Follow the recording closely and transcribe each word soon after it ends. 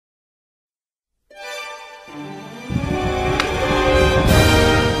Hey,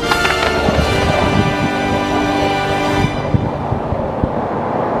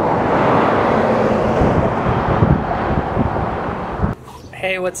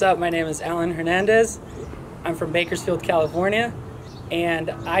 what's up? My name is Allan Hernandez. I'm from Bakersfield, California, and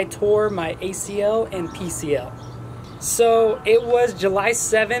I tore my ACL and PCL. So it was July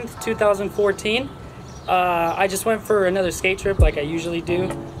 7th, 2014. I just went for another skate trip like I usually do.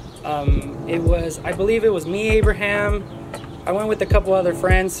 I believe it was me, Abraham. I went with a couple other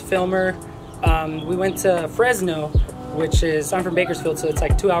friends, Filmer. We went to Fresno, I'm from Bakersfield, so it's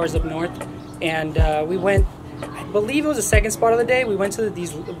like 2 hours up north. And we went, I believe it was the second spot of the day. We went to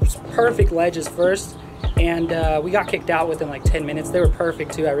these perfect ledges first, and we got kicked out within like 10 minutes. They were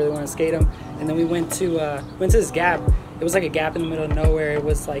perfect too. I really want to skate them. And then we went to this gap. It was like a gap in the middle of nowhere. It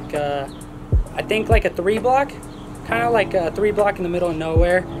was like I think like a 3-block, kind of like a 3-block in the middle of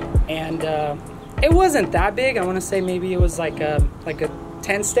nowhere. And it wasn't that big. I want to say maybe it was like a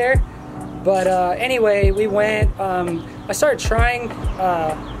 10 stair. But anyway, we went. I started trying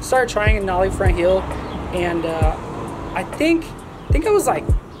a nollie front heel. And I think I was like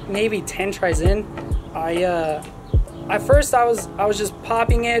maybe 10 tries in. At first I was just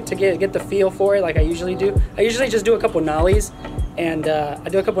popping it to get the feel for it like I usually do. I usually just do a couple nollies, and I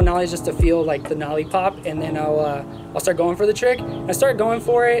do a couple nollies just to feel like the nollie pop, and then I'll start going for the trick. And I started going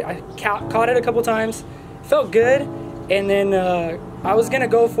for it. I caught it a couple times, felt good, and then I was gonna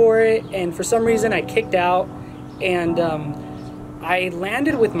go for it, and for some reason I kicked out, and I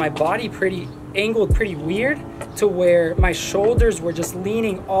landed with my body angled pretty weird, to where my shoulders were just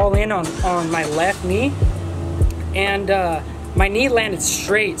leaning all in on my left knee, and my knee landed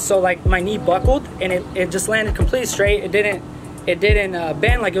straight. So like my knee buckled, and it just landed completely straight. It didn't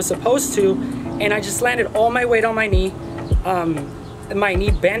bend like it was supposed to, and I just landed all my weight on my knee. My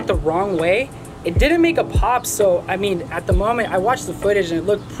knee bent the wrong way. It didn't make a pop, so I mean at the moment I watched the footage and it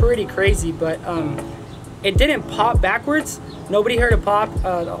looked pretty crazy, but it didn't pop backwards. Nobody heard a pop.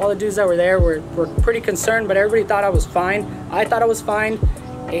 All the dudes that were there were pretty concerned, but everybody thought I was fine. I thought I was fine.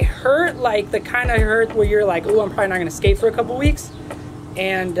 It hurt like the kind of hurt where you're like, oh, I'm probably not gonna skate for a couple weeks.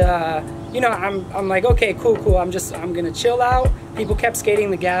 And you know, I'm like, okay, cool. I'm gonna chill out. People kept skating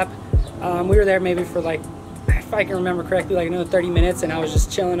the gap. We were there maybe for like, if I can remember correctly, like another 30 minutes, and I was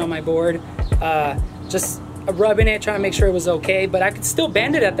just chilling on my board, just rubbing it, trying to make sure it was okay, but I could still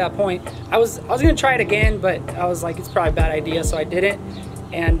bend it at that point. I was gonna try it again, but I was like, it's probably a bad idea, so I didn't.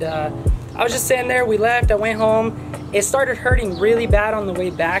 And I was just sitting there. We left. I went home. It started hurting really bad on the way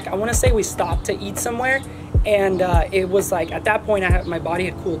back. I want to say we stopped to eat somewhere, and it was like at that point my body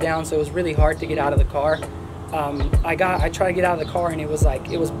had cooled down, so it was really hard to get out of the car. I tried to get out of the car, and it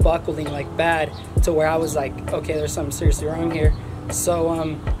was buckling like bad, to where I was like, okay, there's something seriously wrong here. So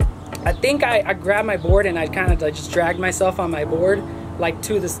I think I grabbed my board, and I kind of like just dragged myself on my board like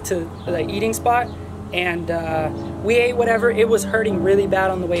to the eating spot, and we ate whatever. It was hurting really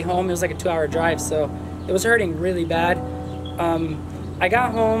bad on the way home. It was like a 2-hour drive, so it was hurting really bad. I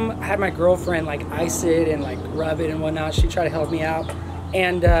got home. I had my girlfriend like ice it and like rub it and whatnot. She tried to help me out,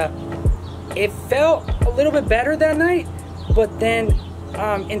 and it felt a little bit better that night, but then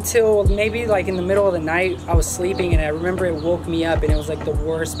until maybe like in the middle of the night, I was sleeping, and I remember it woke me up, and it was like the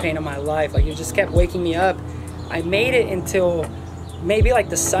worst pain of my life. Like it just kept waking me up. I made it until maybe like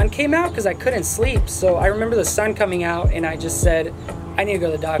the sun came out, because I couldn't sleep. So I remember the sun coming out, and I just said, I need to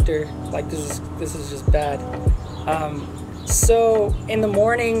go to the doctor. Like this is just bad. So in the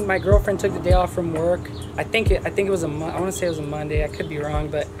morning, my girlfriend took the day off from work. I think it was I want to say it was a Monday. I could be wrong,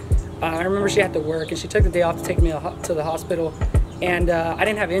 but I remember she had to work, and she took the day off to take me to the hospital. And I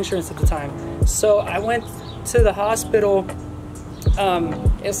didn't have insurance at the time, so I went to the hospital.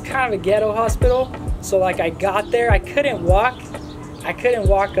 It was kind of a ghetto hospital, so like I got there, I couldn't walk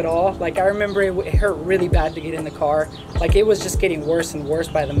at all. Like I remember it hurt really bad to get in the car. Like it was just getting worse and worse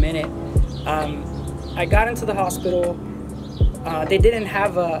by the minute. I got into the hospital. They didn't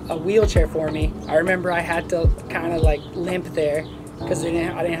have a wheelchair for me. I remember I had to kind of like limp there, because they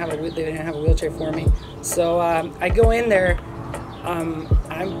didn't have a wheelchair for me. So I go in there. I'm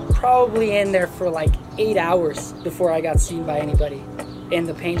probably in there for like 8 hours before I got seen by anybody, and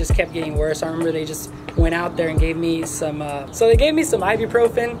the pain just kept getting worse. I remember they just went out there and gave me some so they gave me some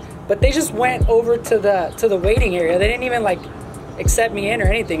ibuprofen, but they just went over to the waiting area. They didn't even like accept me in or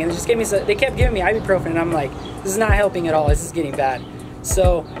anything, and they just gave me they kept giving me ibuprofen, and I'm like, this is not helping at all. This is getting bad.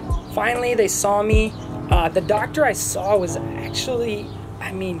 So finally they saw me. The doctor I saw was actually,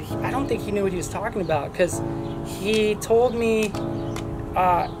 I mean, I don't think he knew what he was talking about, because he told me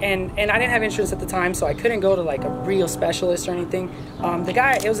and I didn't have insurance at the time, so I couldn't go to like a real specialist or anything. The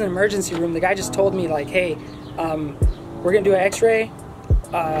guy, it was an emergency room. The guy just told me like, hey, we're gonna do an x-ray.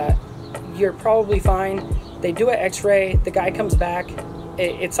 You're probably fine. They do an x-ray. The guy comes back.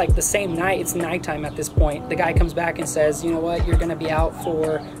 It's like the same night. It's nighttime at this point. The guy comes back and says, you know what, you're gonna be out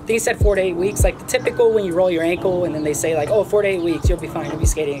for, I think he said 4 to 8 weeks, like the typical when you roll your ankle and then they say like, oh, 4 to 8 weeks, you'll be fine, you'll be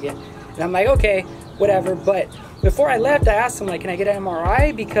skating again. And I'm like, okay, whatever. But before I left, I asked him like, can I get an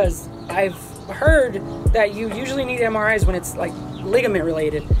MRI? Because I've heard that you usually need MRIs when it's like ligament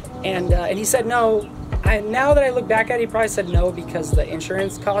related. And he said no. Now that I look back at it, he probably said no because the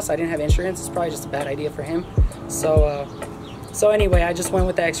insurance costs. I didn't have insurance. It's probably just a bad idea for him. So anyway, I just went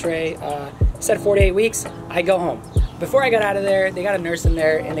with the x-ray. Said 4 to 8 weeks. I go home. Before I got out of there, they got a nurse in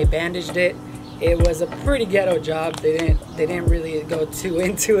there and they bandaged it. It was a pretty ghetto job. They didn't really go too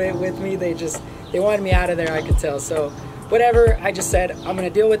into it with me. They wanted me out of there, I could tell. So whatever, I just said, I'm gonna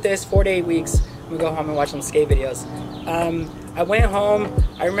deal with this 4 to 8 weeks. I'm gonna go home and watch some skate videos. I went home.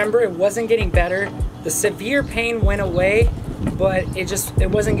 I remember it wasn't getting better. The severe pain went away, but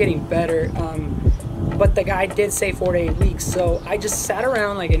it wasn't getting better. But the guy did say 4 to 8 weeks. So I just sat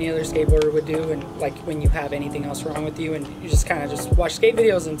around like any other skateboarder would do, and like when you have anything else wrong with you, and you just kind of just watch skate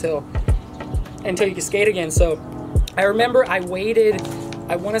videos until you can skate again. So I remember I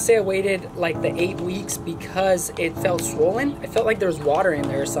want to say I waited like the 8 weeks because it felt swollen. I felt like there was water in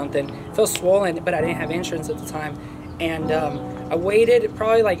there or something. It felt swollen, but I didn't have insurance at the time. And I waited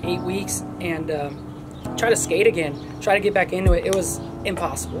probably like 8 weeks and tried to skate again, try to get back into it. It was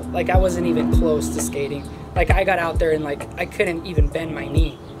impossible. Like I wasn't even close to skating. Like I got out there and like I couldn't even bend my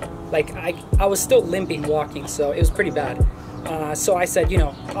knee. Like I was still limping walking, so it was pretty bad. So I said, you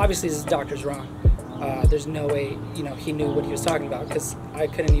know, obviously this doctor's wrong. There's no way, you know, he knew what he was talking about because I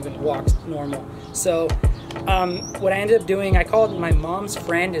couldn't even walk normal. So what I ended up doing, I called my mom's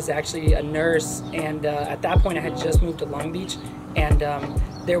friend, is actually a nurse, and at that point I had just moved to Long Beach, and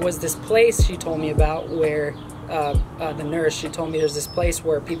there was this place she told me about where the nurse, she told me there's this place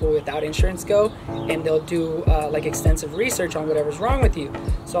where people without insurance go and they'll do like extensive research on whatever's wrong with you.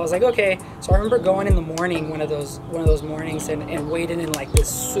 So I was like, okay. So I remember going in the morning, one of those mornings, and waiting in like this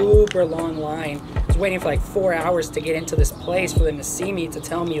super long line. I was waiting for like 4 hours to get into this place for them to see me, to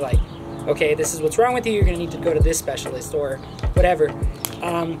tell me like, okay, this is what's wrong with you, you're gonna need to go to this specialist or whatever.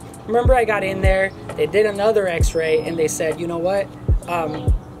 Remember I got in there, they did another x-ray, and they said, you know what,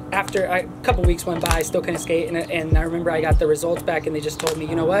 after a couple weeks went by, I still couldn't skate, and I remember I got the results back, and they just told me,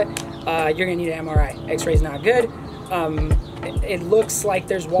 you know what, you're gonna need an MRI. X-ray's not good. It looks like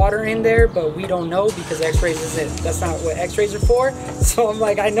there's water in there, but we don't know because x-rays that's not what x-rays are for. So I'm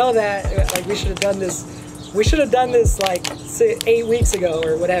like, I know that, like we should have done this like 8 weeks ago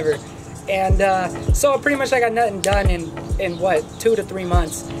or whatever. And so pretty much I got nothing done in what, 2 to 3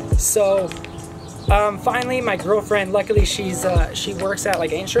 months. So finally my girlfriend, luckily she works at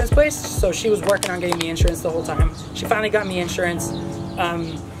like an insurance place, so she was working on getting me insurance the whole time. She finally got me insurance.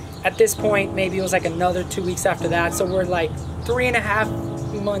 At this point, maybe it was like another 2 weeks after that, so we're like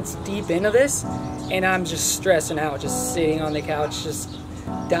 3.5 months deep into this, and I'm just stressing out, just sitting on the couch, just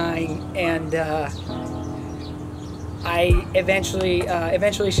dying. And I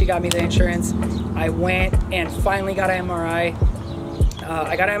eventually she got me the insurance. I went and finally got an MRI.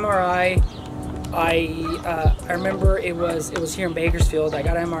 I got an MRI. I remember it was here in Bakersfield. I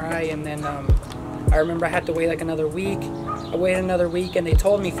got an MRI, and then I remember I had to wait like another week. I waited another week, and they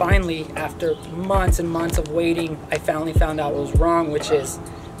told me finally, after months and months of waiting, I finally found out what was wrong, which is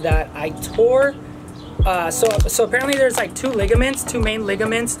that I tore. So apparently there's like two main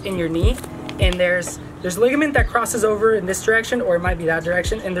ligaments in your knee, and there's ligament that crosses over in this direction, or it might be that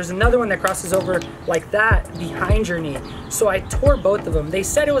direction, and there's another one that crosses over like that behind your knee. So I tore both of them. They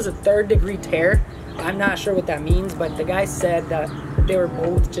said it was a 3rd-degree tear. I'm not sure what that means, but the guy said that they were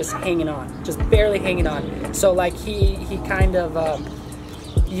both just hanging on, just barely hanging on. So like he kind of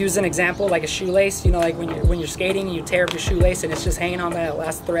used an example like a shoelace, you know, like when you're skating, you tear up your shoelace and it's just hanging on by that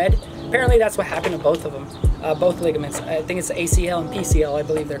last thread. Apparently that's what happened to both of them, both ligaments. I think it's ACL and PCL, I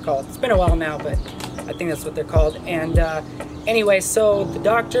believe they're called. It's been a while now, but I think that's what they're called. And anyway, so the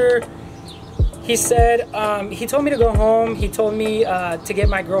doctor, he said, he told me to go home. He told me to get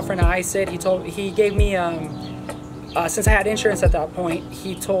my girlfriend to ice it. He gave me, since I had insurance at that point,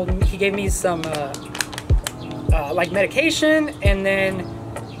 he gave me some like medication, and then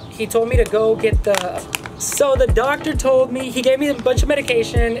he told me to go get so the doctor told me, he gave me a bunch of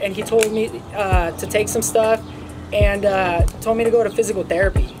medication, and he told me to take some stuff, and told me to go to physical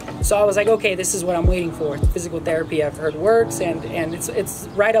therapy. So I was like, okay, this is what I'm waiting for. Physical therapy, I've heard works, and it's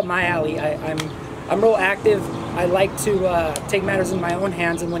right up my alley. I'm real active. I like to take matters in my own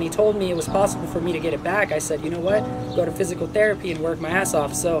hands, and when he told me it was possible for me to get it back, I said, you know what, go to physical therapy and work my ass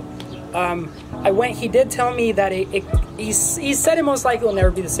off. So I went. He did tell me that he said it most likely will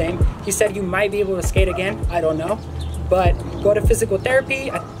never be the same. He said you might be able to skate again. I don't know, but go to physical therapy.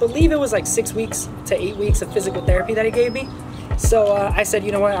 I believe it was like 6 weeks to 8 weeks of physical therapy that he gave me. So I said,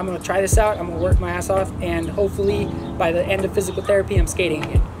 you know what, I'm going to try this out. I'm going to work my ass off, and hopefully by the end of physical therapy, I'm skating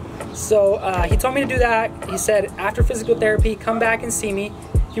again. So he told me to do that. He said after physical therapy, come back and see me.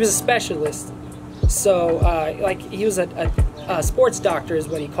 He was a specialist. So like he was a sports doctor is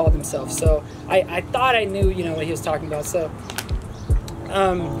what he called himself. So I thought I knew, you know, what he was talking about. So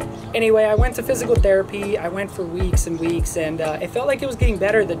anyway, I went to physical therapy. I went for weeks and weeks, and it felt like it was getting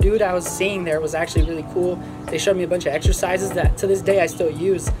better. The dude I was seeing there was actually really cool. They showed me a bunch of exercises that to this day I still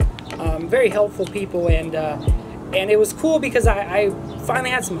use. Very helpful people, and it was cool because I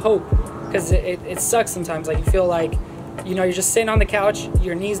finally had some hope, because it sucks sometimes. Like you feel like, you know, you're just sitting on the couch,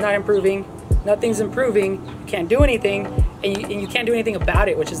 your knee's not improving, nothing's improving, you can't do anything, and you can't do anything about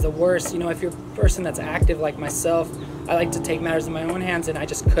it, which is the worst. You know, if you're a person that's active like myself, I like to take matters in my own hands, and I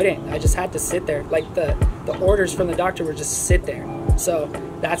just couldn't. I just had to sit there. Like the orders from the doctor were just sit there. So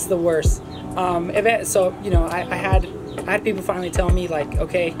that's the worst. So, you know, I had people finally tell me like,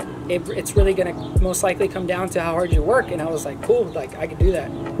 okay, it's really gonna most likely come down to how hard you work, and I was like, cool, like I could do that.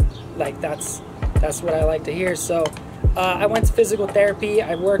 Like that's what I like to hear. So I went to physical therapy.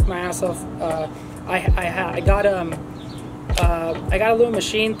 I worked my ass off. I got a little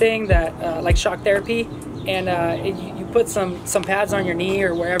machine thing that like shock therapy, and you put some pads on your knee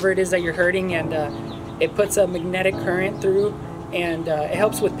or wherever it is that you're hurting, and it puts a magnetic current through, and it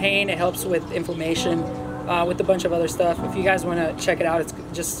helps with pain, it helps with inflammation, with a bunch of other stuff. If you guys want to check it out, it's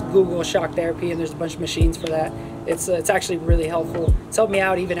just Google shock therapy, and there's a bunch of machines for that. It's actually really helpful. It's helped me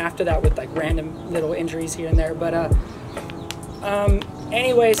out even after that with like random little injuries here and there. But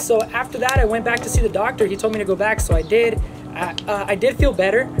anyway, so after that I went back to see the doctor. He told me to go back, so I did. I did feel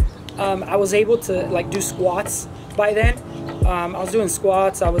better. I was able to like do squats by then. I was doing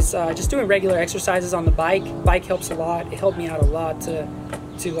squats. I was just doing regular exercises on the bike. Bike helps a lot. It helped me out a lot to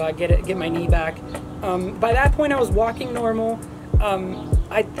get my knee back. By that point I was walking normal.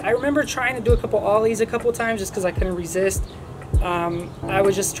 I remember trying to do a couple ollies a couple times just because I couldn't resist. I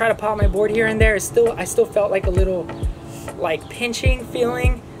would just try to pop my board here and there. I still felt like a little like pinching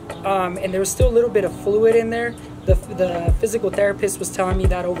feeling, and there was still a little bit of fluid in there. The physical therapist was telling me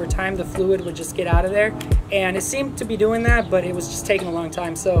that over time the fluid would just get out of there, and it seemed to be doing that, but it was just taking a long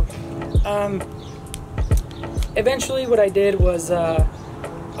time. So eventually what I did was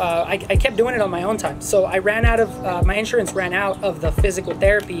I kept doing it on my own time. So I ran out of my insurance ran out of the physical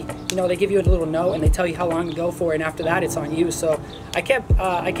therapy. You know, they give you a little note and they tell you how long to go for, and after that it's on you. So I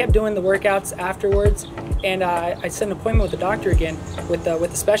kept doing the workouts afterwards, and I set an appointment with the doctor again, with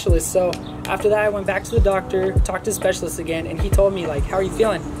the specialist. So after that I went back to the doctor, talked to the specialist again, and he told me like, how are you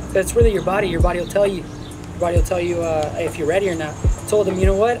feeling? That's really your body. Your body will tell you. Your body will tell you if you're ready or not. I told him, you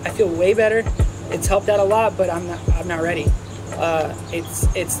know what? I feel way better. It's helped out a lot, but I'm not ready.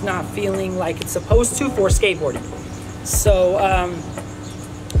 It's not feeling like it's supposed to for skateboarding. So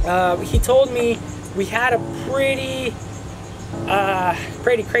he told me, we had a pretty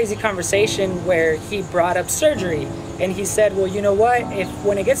crazy conversation where he brought up surgery, and he said, well, you know what,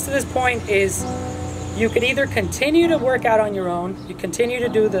 when it gets to this point is you could either continue to work out on your own, you continue to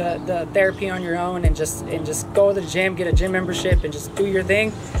do the therapy on your own, and just go to the gym, get a gym membership, and just do your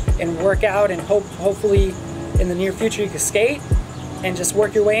thing and work out, and hopefully in the near future you can skate and just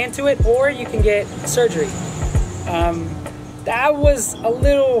work your way into it, or you can get surgery. That was a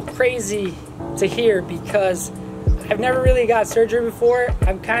little crazy to hear because I've never really got surgery before.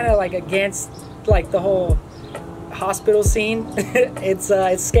 I'm kind of like against like the whole hospital scene. It's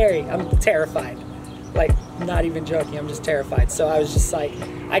scary. I'm terrified. Like, not even joking, I'm just terrified. So I was just like,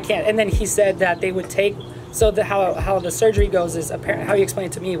 I can't. And then he said that they would take, so how the surgery goes is, apparently how he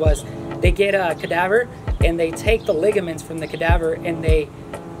explained it to me was, they get a cadaver and they take the ligaments from the cadaver and they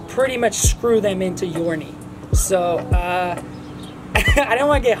pretty much screw them into your knee. So I don't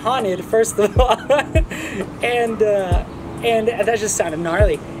want to get haunted, first of all. and that just sounded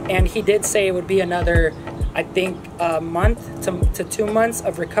gnarly. And he did say it would be another, I think, a month to 2 months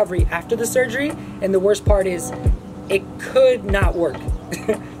of recovery after the surgery. And the worst part is it could not work.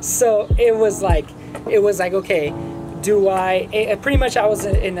 So it was like, okay, pretty much I was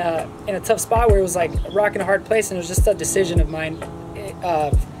in a tough spot where it was like a rock and a hard place, and it was just a decision of mine.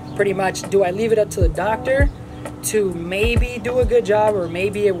 Pretty much, do I leave it up to the doctor to maybe do a good job, or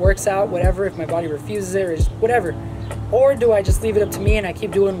maybe it works out, whatever, if my body refuses it, or just whatever, or do I just leave it up to me and I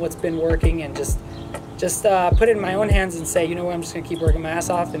keep doing what's been working and just just put it in my own hands and say, you know what, I'm just gonna keep working my ass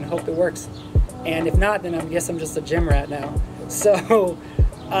off and hope it works. And if not, then I guess I'm just a gym rat now. So,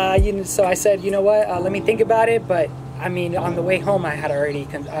 so I said, you know what, let me think about it. But I mean, on the way home, I had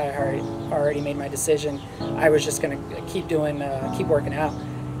already made my decision. I was just gonna keep working out.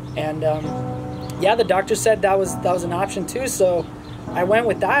 And yeah, the doctor said that was an option too. So I went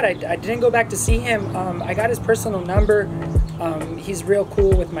with that. I didn't go back to see him. I got his personal number. He's real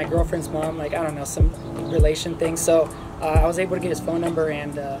cool with my girlfriend's mom, like, I don't know, some relation thing. So I was able to get his phone number,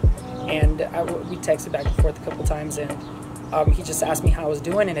 and we texted back and forth a couple times, and he just asked me how I was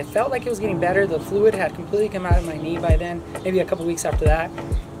doing, and it felt like it was getting better. The fluid had completely come out of my knee by then, maybe a couple weeks after that.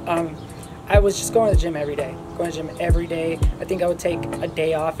 I was just going to the gym every day. I think I would take a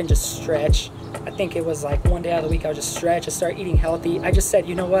day off and just stretch. I think it was like one day out of the week I would just stretch. I started eating healthy. I just said,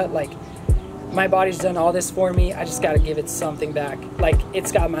 you know what, like, my body's done all this for me. I just got to give it something back. Like,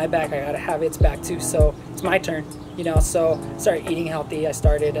 it's got my back. I got to have its back too. So it's my turn, you know. So I started eating healthy. I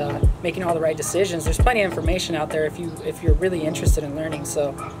started making all the right decisions. There's plenty of information out there if you're really interested in learning.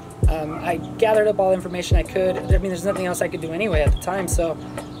 So I gathered up all the information I could. I mean, there's nothing else I could do anyway at the time. So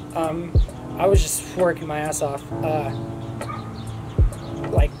I was just working my ass off,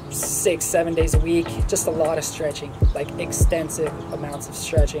 like 6-7 days a week, just a lot of stretching, like extensive amounts of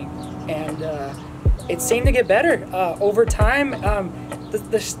stretching, and it seemed to get better over time.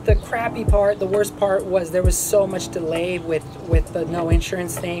 The crappy part, the worst part, was there was so much delay with the no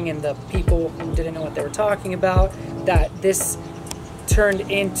insurance thing and the people who didn't know what they were talking about, that this turned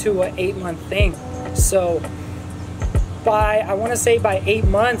into an 8-month thing. So I want to say by 8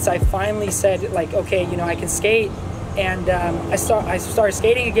 months, I finally said, like, okay, you know, I can skate. And I started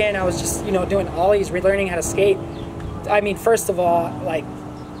skating again. I was just, you know, doing ollies, relearning how to skate. I mean, first of all, like,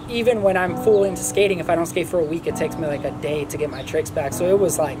 even when I'm full into skating, if I don't skate for a week, it takes me like a day to get my tricks back. So it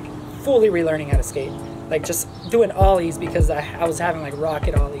was like fully relearning how to skate, like just doing ollies, because I was having like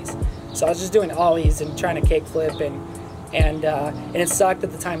rocket ollies. So I was just doing ollies and trying to kick flip, and it sucked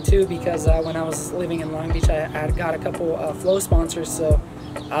at the time too, because when I was living in Long Beach, I had got a couple flow sponsors. So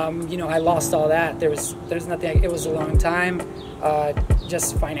you know, I lost all that. There's nothing. It was a long time.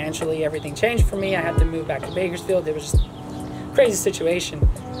 Just financially, everything changed for me. I had to move back to Bakersfield. It was just a crazy situation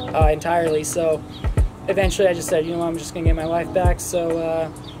entirely. So eventually, I just said, you know, I'm just gonna get my life back.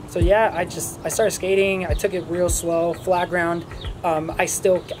 So yeah, I started skating. I took it real slow, flat ground. I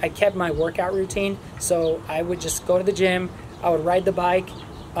kept my workout routine. So I would just go to the gym. I would ride the bike.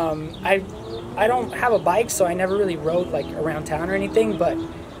 I don't have a bike, so I never really rode like around town or anything, but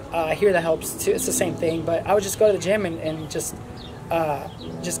I hear that helps too. It's the same thing, but I would just go to the gym and just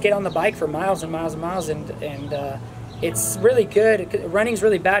get on the bike for miles and miles and miles, and it's really good. Running's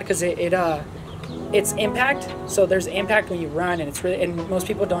really bad because it's impact. So there's impact when you run, and most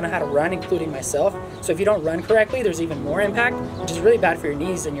people don't know how to run, including myself. So if you don't run correctly, there's even more impact, which is really bad for your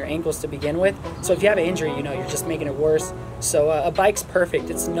knees and your ankles to begin with. So if you have an injury, you know, you're just making it worse. So a bike's perfect.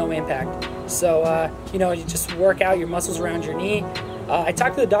 It's no impact. So you know, you just work out your muscles around your knee. I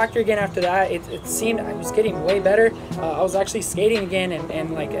talked to the doctor again after that. It seemed I was getting way better. I was actually skating again,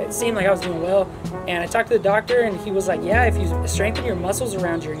 and like it seemed like I was doing well. And I talked to the doctor, and he was like, yeah, if you strengthen your muscles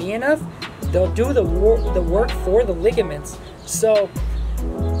around your knee enough, they'll do the work for the ligaments. So,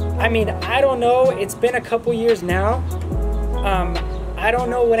 I mean, I don't know. It's been a couple years now. I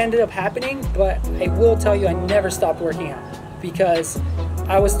don't know what ended up happening, but I will tell you, I never stopped working out, because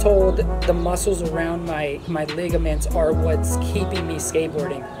I was told the muscles around my ligaments are what's keeping me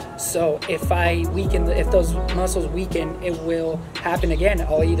skateboarding. So if those muscles weaken, it will happen again.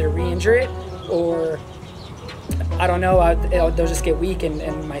 I'll either re-injure it, or I don't know, they'll just get weak,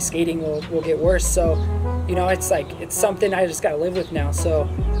 and my skating will get worse. So, you know, it's something I just got to live with now. So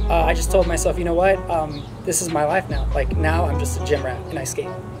I just told myself, you know what, this is my life now. Like, now I'm just a gym rat and I skate.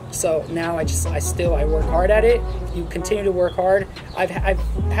 So now I work hard at it. You continue to work hard. I've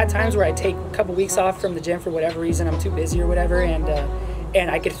had times where I take a couple weeks off from the gym for whatever reason. I'm too busy or whatever,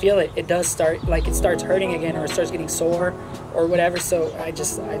 and I could feel it. It does start, like, it starts hurting again, or it starts getting sore or whatever. So I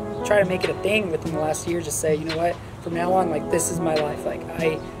try to make it a thing within the last year. Just say, you know what, from now on, like, this is my life. Like,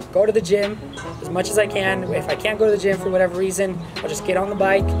 I go to the gym as much as I can. If I can't go to the gym for whatever reason, I'll just get on the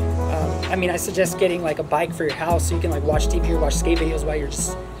bike. I mean, I suggest getting like a bike for your house, so you can like watch TV or watch skate videos while you're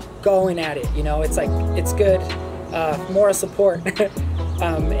just going at it. You know, it's like, it's good, moral support.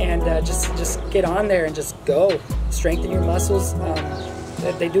 And just get on there and just go. Strengthen your muscles.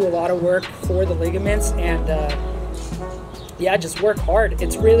 They do a lot of work for the ligaments, and yeah, just work hard.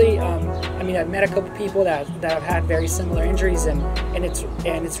 It's really, I mean, I've met a couple people that have had very similar injuries, and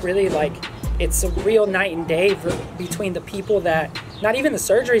it's really like, it's a real night and day between the people that not even the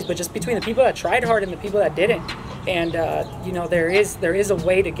surgeries, but just between the people that tried hard and the people that didn't. And you know, there is a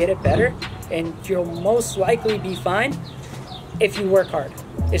way to get it better, and you'll most likely be fine if you work hard.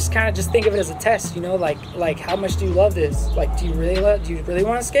 It's kind of, just think of it as a test, you know, like how much do you love this? Like, do you really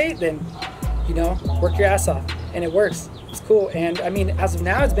want to skate? Then, you know, work your ass off, and it works. It's cool. And I mean, as of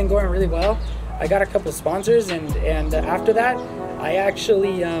now, it's been going really well. I got a couple of sponsors, and after that, I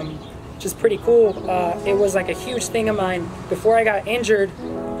actually, just pretty cool. It was like a huge thing of mine. Before I got injured,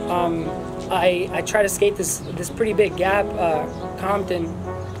 I tried to skate this pretty big gap, Compton.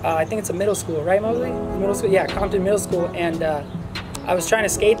 I think it's a middle school, right, Mosley? Middle school, yeah, Compton Middle School, and I was trying to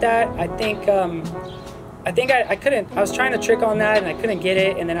skate that. I think I couldn't. I was trying to trick on that, and I couldn't get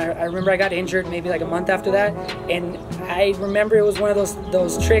it. And then I remember I got injured maybe like a month after that, and I remember it was one of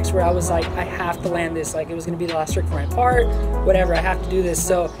those tricks where I was like, I have to land this. Like, it was gonna be the last trick for my part, whatever. I have to do this.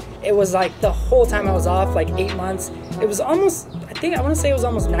 So it was like the whole time I was off, like 8 months. It was almost, I want to say it was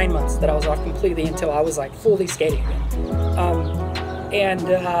almost 9 months that I was off completely until I was like fully skating again.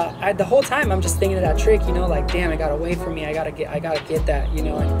 The whole time I'm just thinking of that trick, you know, like, damn, it got away from me. I gotta get that, you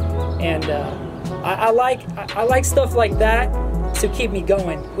know. And I like stuff like that to keep me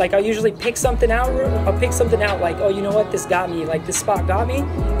going. Like, I'll usually pick something out. Like, oh, you know what, this got me. Like, this spot got me.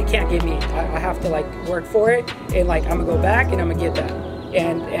 It can't get me. I have to like work for it, and like I'm gonna go back and I'm gonna get that.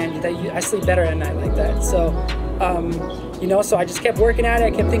 And I sleep better at night like that. So, you know, so I just kept working at it.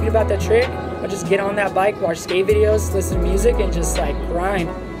 I kept thinking about that trick. I just get on that bike, watch skate videos, listen to music, and just like grind.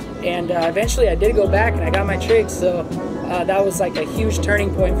 And eventually I did go back and I got my trick. So that was like a huge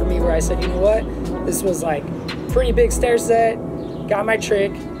turning point for me, where I said, you know what, this was like pretty big stair set, got my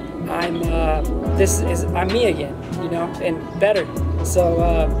trick. I'm me again, you know, and better. So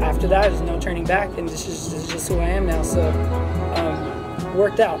after that, there's no turning back, and this is just who I am now. So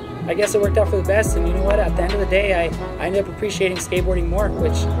worked out. I guess it worked out for the best. And you know what, at the end of the day, I ended up appreciating skateboarding more,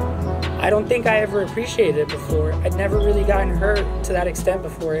 which I don't think I ever appreciated it before. I'd never really gotten hurt to that extent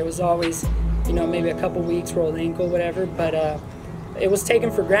before. It was always, you know, maybe a couple weeks, rolled ankle, whatever, but it was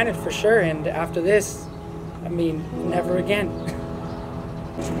taken for granted for sure. And after this, I mean, never again.